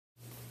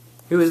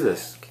Who is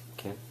this,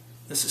 Ken?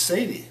 This is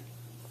Sadie.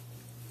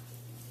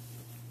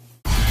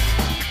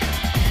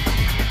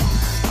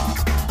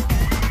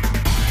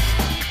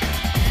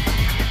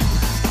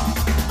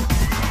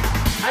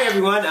 Hi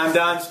everyone, I'm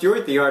Don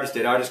Stewart, the artist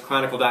at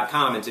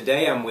ArtistChronicle.com, and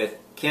today I'm with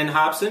Ken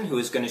Hobson, who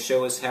is going to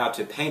show us how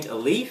to paint a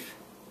leaf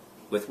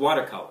with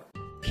watercolor.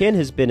 Ken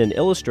has been an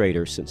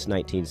illustrator since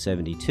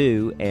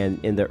 1972, and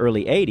in the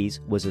early 80s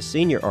was a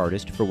senior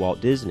artist for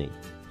Walt Disney.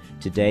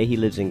 Today he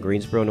lives in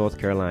Greensboro, North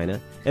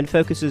Carolina, and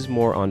focuses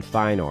more on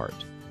fine art.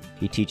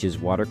 He teaches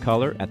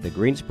watercolor at the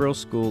Greensboro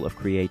School of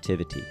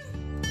Creativity.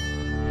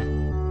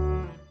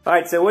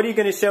 Alright, so what are you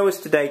going to show us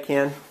today,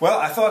 Ken? Well,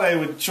 I thought I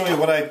would show you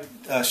what I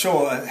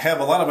have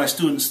a lot of my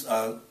students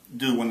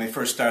do when they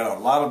first start out. A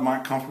lot of them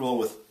aren't comfortable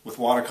with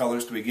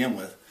watercolors to begin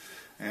with,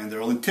 and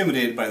they're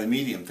intimidated by the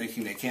medium,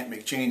 thinking they can't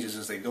make changes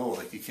as they go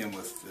like you can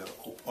with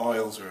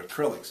oils or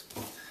acrylics.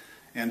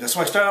 And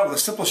so I start out with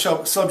a simple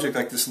subject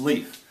like this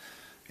leaf.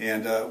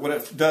 And what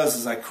it does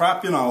is I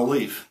crop in on a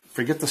leaf.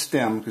 Forget the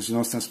stem, because there's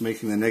no sense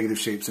making the negative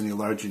shapes any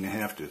larger than you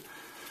have to.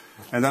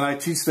 And then I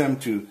teach them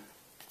to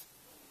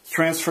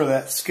transfer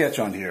that sketch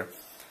on here.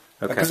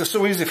 Okay. Because it's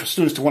so easy for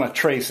students to want to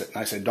trace it. And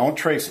I say, don't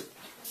trace it.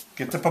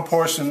 Get the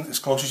proportion as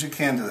close as you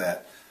can to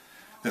that.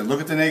 Then look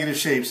at the negative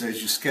shapes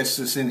as you sketch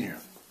this in here.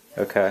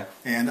 Okay.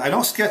 And I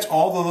don't sketch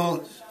all the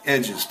little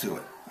edges to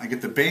it. I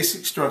get the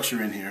basic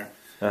structure in here,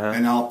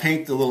 and I'll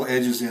paint the little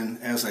edges in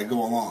as I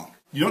go along.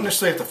 You don't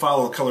necessarily have to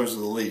follow the colors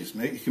of the leaves.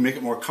 You can make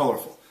it more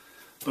colorful.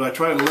 But I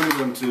try to limit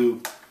them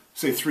to,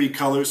 say, 3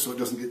 colors so it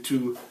doesn't get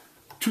too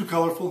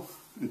colorful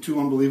and too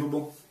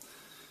unbelievable.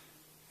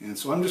 And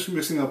so I'm just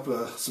mixing up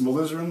some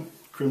alizarin,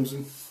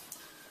 crimson,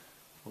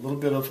 a little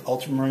bit of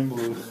ultramarine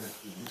blue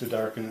to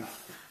darken it.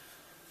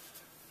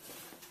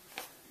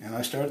 And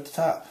I start at the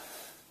top.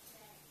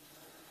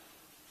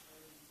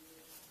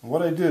 And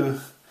what I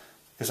do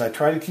is I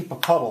try to keep a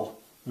puddle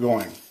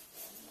going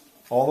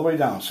all the way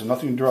down so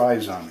nothing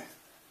dries on me.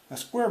 A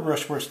square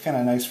brush works kind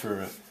of nice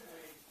for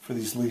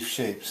these leaf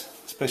shapes,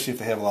 especially if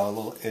they have a lot of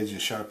little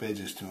edges, sharp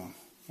edges to them.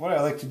 What I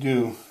like to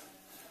do,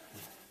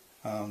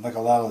 like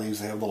a lot of these,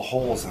 they have little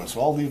holes in them, so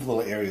I'll leave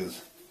little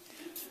areas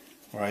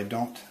where I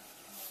don't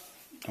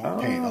paint.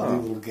 I'll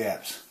leave little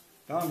gaps.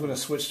 Now I'm going to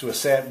switch to a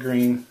sap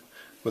green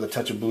with a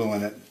touch of blue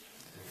in it.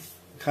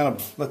 Kind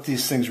of let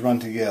these things run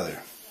together.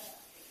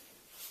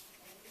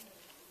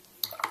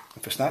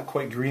 If it's not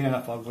quite green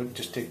enough, I'll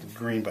just take the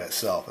green by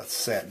itself. That's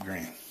sap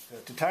green.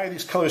 To tie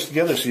these colors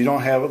together so you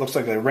don't have, it looks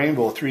like a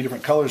rainbow of 3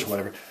 different colors or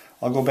whatever,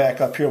 I'll go back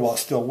up here while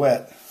it's still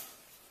wet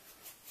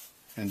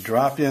and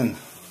drop in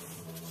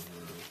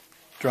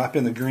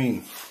the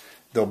green.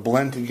 They'll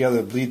blend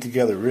together, bleed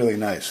together really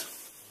nice.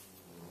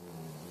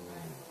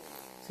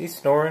 Is he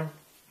snoring?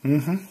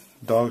 Mm-hmm.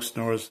 Dog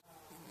snores.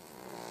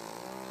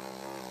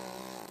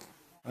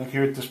 I think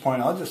here at this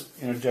point I'll just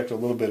interject a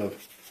little bit of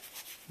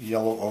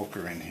yellow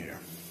ochre in here.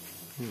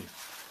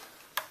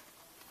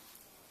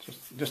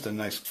 Just a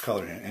nice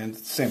color here. And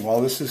same,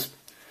 while this is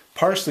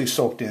partially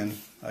soaked in,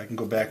 I can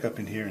go back up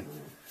in here and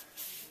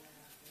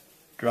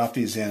drop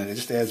these in. It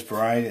just adds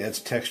variety, adds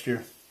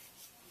texture.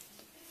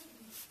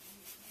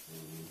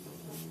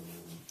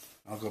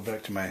 I'll go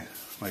back to my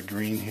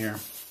green here.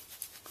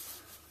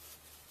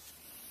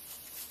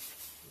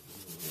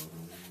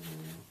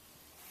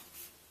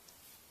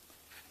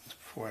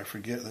 Before I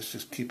forget, let's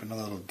just keep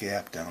another little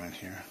gap down in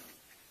here.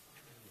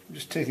 I'm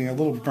just taking a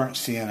little burnt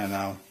sienna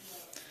now,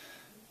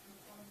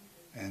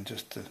 and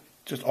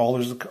just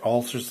alters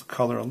the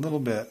color a little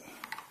bit.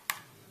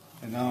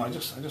 And now I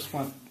just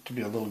want it to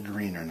be a little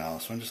greener now,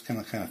 so I'm just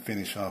going to kind of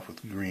finish off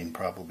with green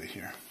probably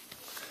here.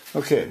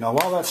 Okay, now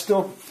while that's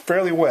still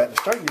fairly wet, it's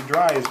starting to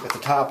dry at the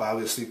top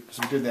obviously,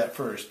 so we did that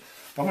first.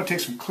 I'm going to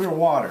take some clear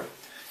water,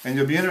 and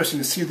you'll be interested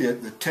to see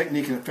the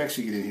technique and effects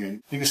you get in here.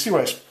 You can see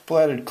where I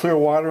splattered clear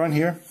water on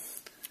here.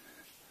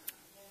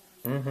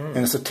 And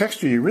it's a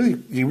texture you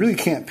really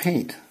can't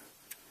paint,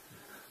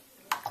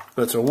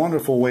 but it's a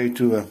wonderful way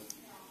to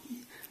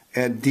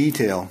add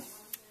detail.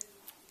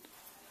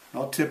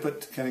 I'll tip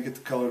it to kind of get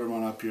the color to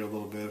run up here a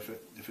little bit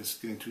if it's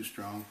getting too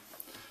strong,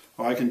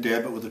 or I can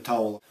dab it with a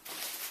towel.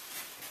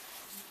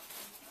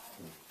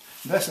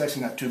 That's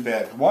actually not too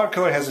bad.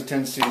 Watercolor has a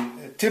tendency,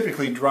 it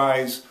typically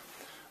dries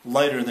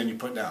lighter than you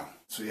put down,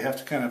 so you have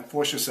to kind of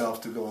force yourself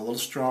to go a little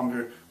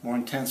stronger, more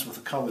intense with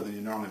the color than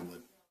you normally would.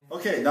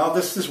 Okay, now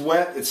this is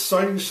wet, it's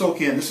starting to soak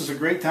in. This is a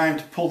great time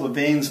to pull the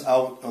veins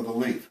out of the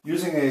leaf.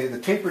 Using the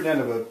tapered end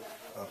of a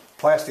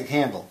plastic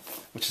handle,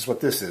 which is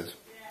what this is,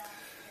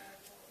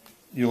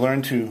 you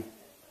learn to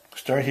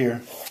start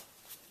here.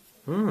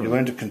 You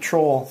learn to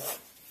control.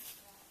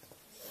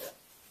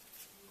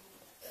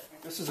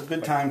 This is a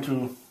good time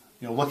to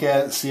look at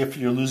it and see if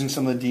you're losing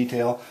some of the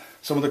detail.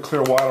 Some of the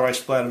clear water I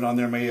splattered on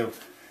there may have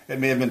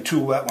been too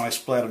wet when I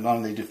splattered on,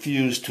 and they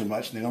diffuse too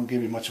much and they don't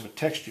give you much of a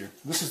texture.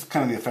 This is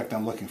kind of the effect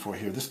I'm looking for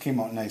here. This came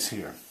out nice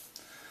here.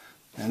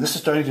 And this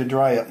is starting to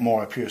dry up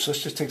more up here. So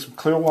let's just take some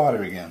clear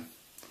water again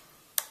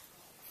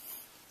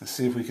and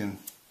see if we can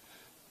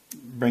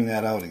bring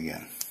that out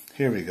again.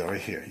 Here we go, right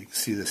here. You can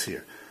see this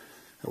here.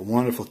 A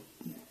wonderful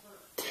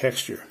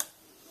texture.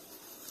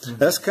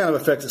 That's the kind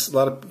of effect that a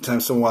lot of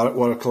times some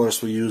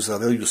watercolorists will use.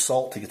 They'll use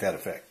salt to get that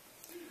effect,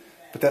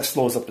 but that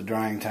slows up the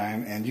drying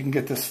time, and you can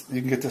get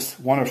this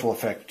wonderful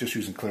effect just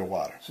using clear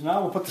water. So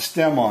now we'll put the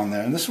stem on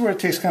there, and this is where it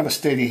takes kind of a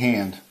steady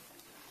hand.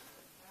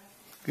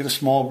 Get a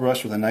small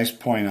brush with a nice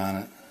point on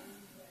it.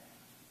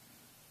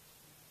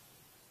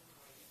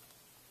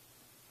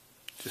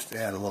 Just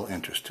add a little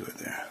interest to it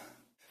there.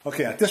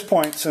 Okay, at this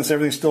point, since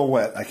everything's still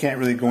wet, I can't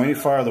really go any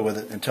farther with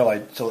it until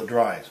it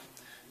dries.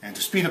 And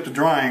to speed up the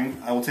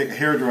drying, I will take a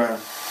hairdryer.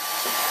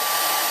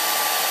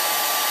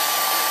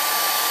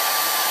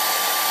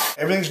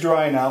 Everything's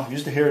dry now.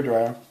 Use the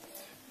hairdryer,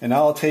 and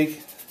now I'll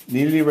take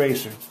kneaded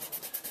eraser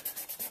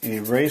and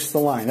erase the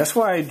line. That's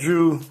why I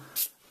drew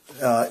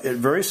it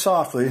very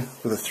softly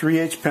with a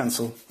 3H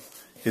pencil.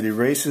 It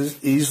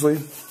erases easily,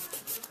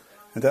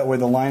 and that way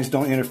the lines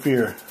don't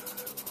interfere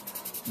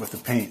with the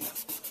paint.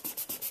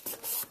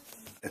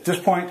 At this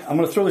point, I'm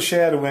going to throw the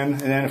shadow in,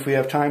 and then if we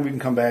have time, we can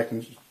come back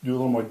and do a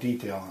little more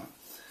detail on it.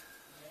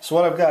 So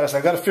what I've got is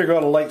I've got to figure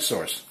out a light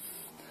source.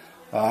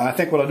 I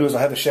think what I'll do is I'll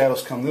have the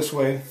shadows come this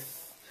way.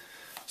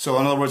 So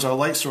in other words, our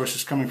light source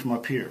is coming from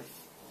up here.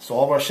 So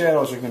all of our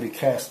shadows are going to be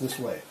cast this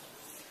way.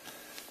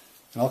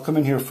 And I'll come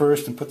in here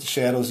first and put the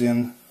shadows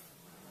in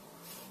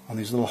on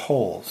these little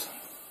holes.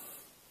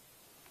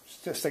 It's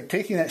just like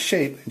taking that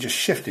shape and just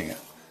shifting it.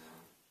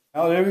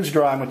 Now that everything's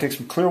dry, I'm going to take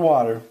some clear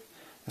water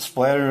and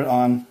splatter it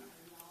on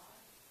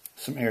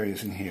some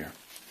areas in here.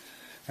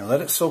 Now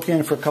let it soak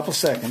in for a couple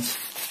seconds,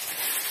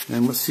 and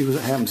then let's see what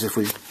happens if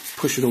we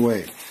push it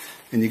away.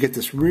 And you get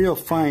this real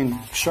fine,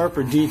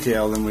 sharper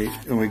detail than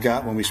we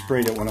got when we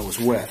sprayed it when it was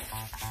wet.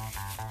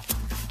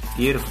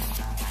 Beautiful.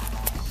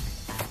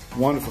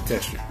 Wonderful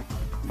texture.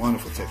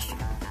 Wonderful texture.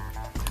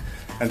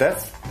 And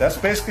that's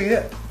basically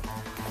it.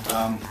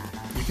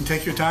 You can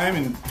take your time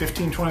in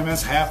 15-20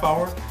 minutes, half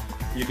hour.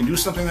 You can do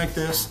something like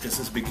this.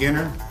 It's a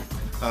beginner.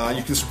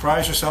 You can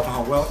surprise yourself on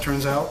how well it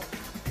turns out.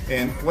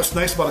 And what's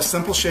nice about a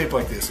simple shape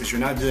like this is you're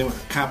not dealing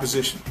with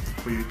composition,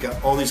 where you've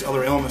got all these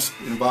other elements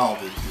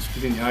involved. It's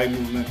getting the eye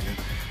movement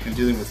and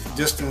dealing with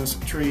distance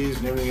and trees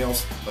and everything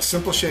else. A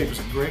simple shape is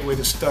a great way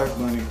to start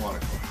learning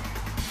watercolor.